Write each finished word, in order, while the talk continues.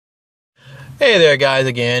Hey there guys,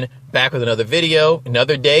 again, back with another video,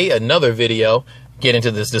 another day, another video. Get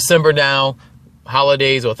into this December now,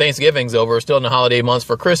 holidays, or Thanksgiving's over, still in the holiday months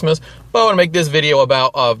for Christmas, but I want to make this video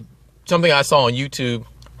about something I saw on YouTube,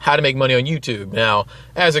 how to make money on YouTube. Now,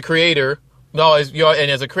 as a creator, as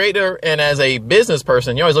a creator and as a business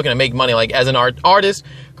person, you're always looking to make money. Like as an artist,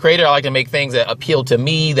 creator, I like to make things that appeal to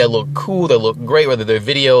me, that look cool, that look great, whether they're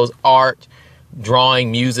videos, art,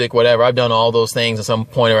 drawing, music, whatever. I've done all those things at some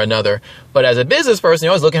point or another. But as a business person,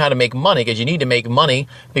 you're always looking how to make money, because you need to make money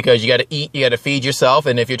because you got to eat, you got to feed yourself.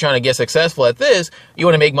 And if you're trying to get successful at this, you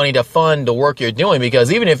want to make money to fund the work you're doing,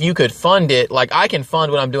 because even if you could fund it, like I can fund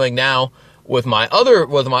what I'm doing now with my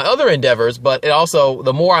other endeavors, but it also,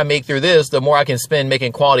 the more I make through this, the more I can spend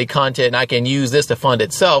making quality content, and I can use this to fund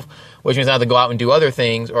itself, which means I have to go out and do other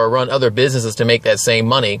things or run other businesses to make that same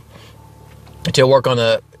money, to work on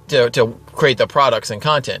to create the products and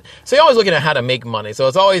content. So you're always looking at how to make money. So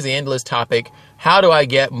it's always the endless topic. How do I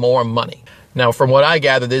get more money? Now, from what I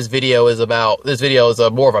gather, this video is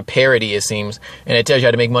more of a parody, it seems, and it tells you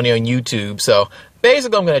how to make money on YouTube. So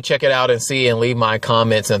basically, I'm going to check it out and see and leave my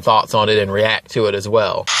comments and thoughts on it and react to it as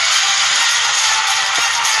well.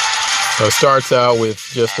 So it starts out with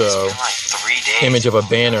just a image of a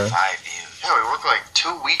banner. Yeah, we worked like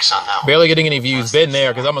 2 weeks on that one. Barely getting any views. Been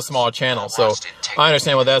there because I'm a small channel, so I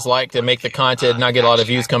understand what that's like, to make the content and not get a lot of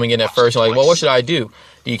views coming in at first. You're like, well, what should I do?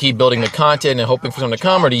 Do you keep building the content and hoping for someone to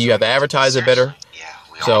come, or do you have to advertise it better?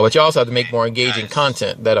 So, but you also have to make more engaging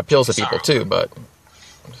content that appeals to people too, but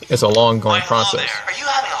it's a long-going process. Are you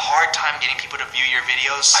having a hard time getting people to view your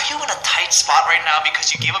videos? Are you in a tight spot right now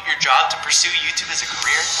because you gave up your job to pursue YouTube as a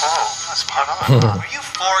career? Oh, that's spot on. Are you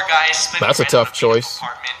four guys splitting That's a tough choice.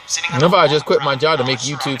 What if I just quit my job to make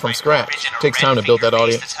YouTube from scratch? It takes time to build that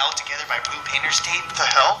audience. That's held together by blue painter's tape. The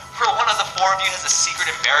hell? For one of the four of you has a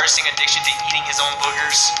secret embarrassing addiction to eating his own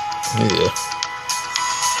boogers. Yeah.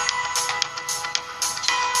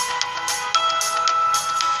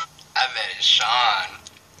 I bet it's Sean.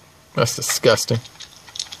 That's disgusting.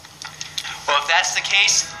 Well, if that's the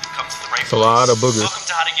case, come to the right place. It's a lot of boogers. Welcome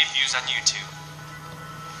to How to Get Views on YouTube.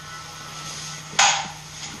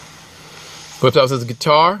 Whips out his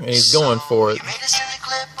guitar and he's going for it. You made a silly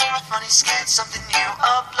clip or a funny skit, something new,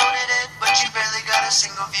 uploaded it, but you barely got a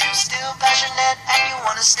single view. Still passionate and you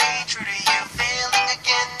want to stay true to you. Failing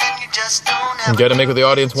again and you just don't have. You gotta make what the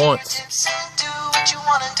audience wants. Do what you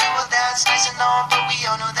want to do, well that's nice and all, but we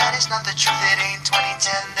all know that is not the truth. It ain't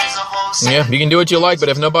 2010, there's a whole Yeah, you can do what you like, but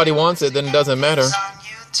if nobody wants it, then it doesn't matter.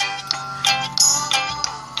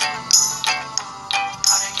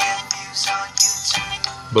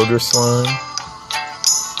 Booger slime.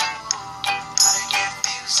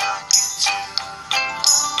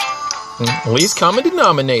 Least common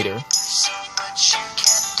denominator.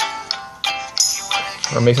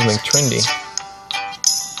 Or make something trendy.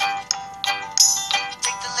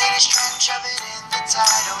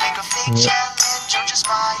 Yep.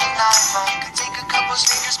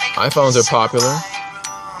 iPhones are popular.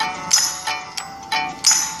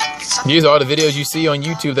 These are the videos you see on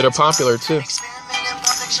YouTube that are popular too.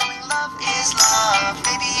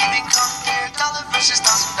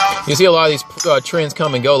 You see a lot of these trends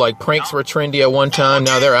come and go, like pranks were trendy at one time,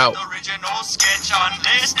 now they're out.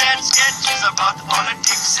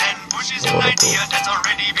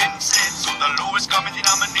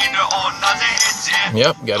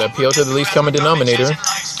 Yep, gotta appeal to the least common denominator.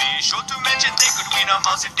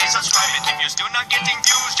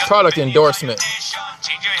 Product endorsement.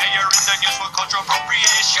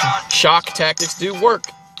 Shock tactics do work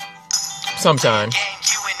sometimes.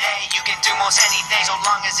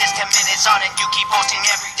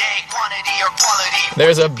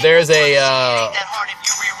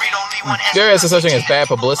 There is such thing as bad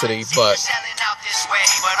publicity, but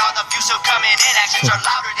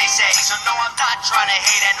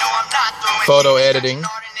photo editing.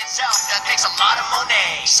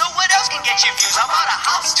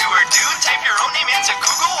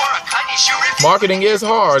 Marketing is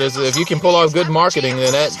hard. If you can pull off good marketing,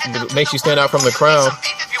 then that makes you stand out from the crowd.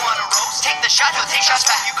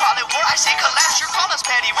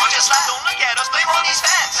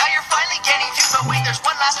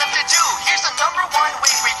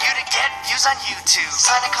 On YouTube,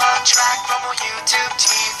 sign a contract, promo YouTube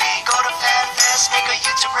TV, go to FanFest, make a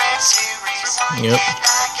YouTube Red series. Rewind it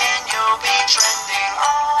back and you'll be trending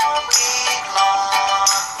all week long.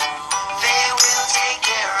 They will take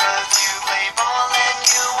care of you, play ball and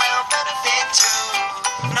you will benefit too.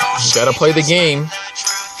 No, you gotta play the game.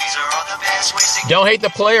 Don't hate the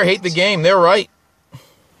player, hate the game. They're right.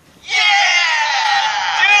 Yeah!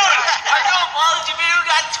 Dude, our new apology video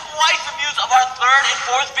got twice the views of our third and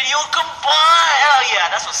fourth video combined. Hell yeah,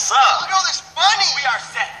 that's what's up. Look at all this money. We are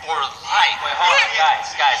set for life. Wait, hold on, guys.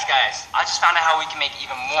 I just found out how we can make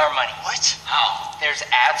even more money. What? How? There's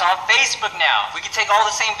ads on Facebook now. We can take all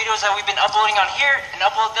the same videos that we've been uploading on here and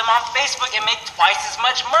upload them on Facebook and make twice as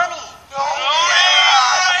much money. Ooh,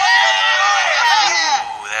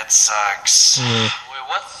 that sucks. Wait,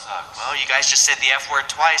 what sucks? Well, you guys just said the F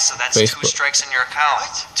word twice, so that's Facebook. 2 strikes in your account.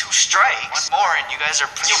 What? 2 strikes? One more, and you guys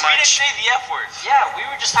are pretty We didn't much... say the F word. Yeah, we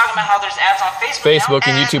were just talking about how there's ads on Facebook. Facebook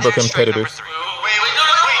now. and YouTube are there's strike number competitors. 3. Wait, no.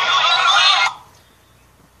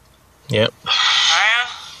 Yep. Man,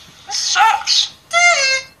 this sucks.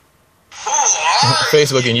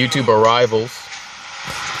 Facebook and YouTube are rivals.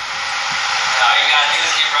 All you gotta do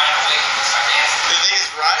is get right away and start dancing. Do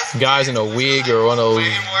these rise? Guys in a wig or one of those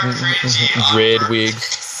red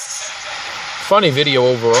wigs. Funny video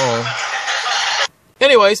overall.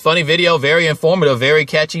 Anyways, funny video, very informative, very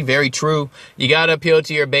catchy, very true. You got to appeal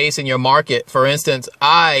to your base and your market. For instance,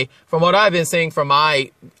 from what I've been seeing from my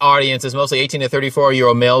audience, is mostly 18 to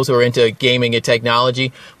 34-year-old males who are into gaming and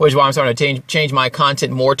technology, which is why I'm starting to change my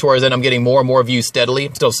content more towards it. I'm getting more and more views steadily.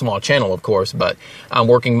 Still a small channel, of course, but I'm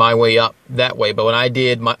working my way up that way. But when I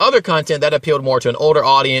did my other content, that appealed more to an older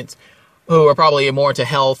audience who are probably more into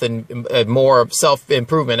health and more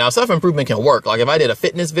self-improvement. Now, self-improvement can work. Like if I did a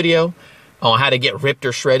fitness video on how to get ripped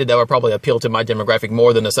or shredded, that would probably appeal to my demographic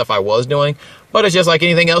more than the stuff I was doing. But it's just like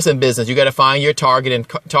anything else in business. You got to find your target and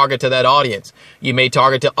target to that audience. You may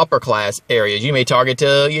target to upper class areas. You may target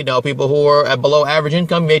to, people who are at below average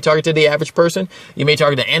income. You may target to the average person. You may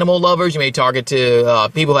target to animal lovers. You may target to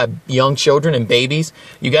people who have young children and babies.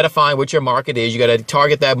 You got to find what your market is. You got to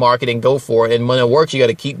target that market and go for it. And when it works, you got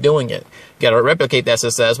to keep doing it. You got to replicate that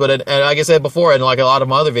success. But and like I said before, and like a lot of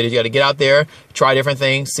my other videos, you got to get out there, try different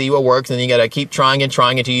things, see what works, and then you got to keep trying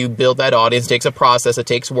until you build that audience. It takes a process. It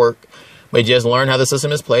takes work. But just learn how the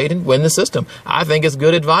system is played and win the system. I think it's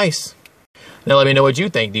good advice. Now let me know what you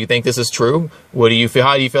think. Do you think this is true? What do you feel?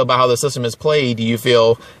 How do you feel about how the system is played? Do you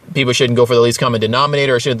feel people shouldn't go for the least common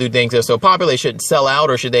denominator, or shouldn't do things that are so popular they shouldn't sell out,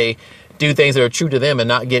 or should they do things that are true to them and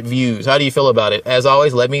not get views? How do you feel about it? As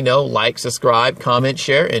always, let me know. Like, subscribe, comment,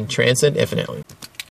 share, and transcend infinitely.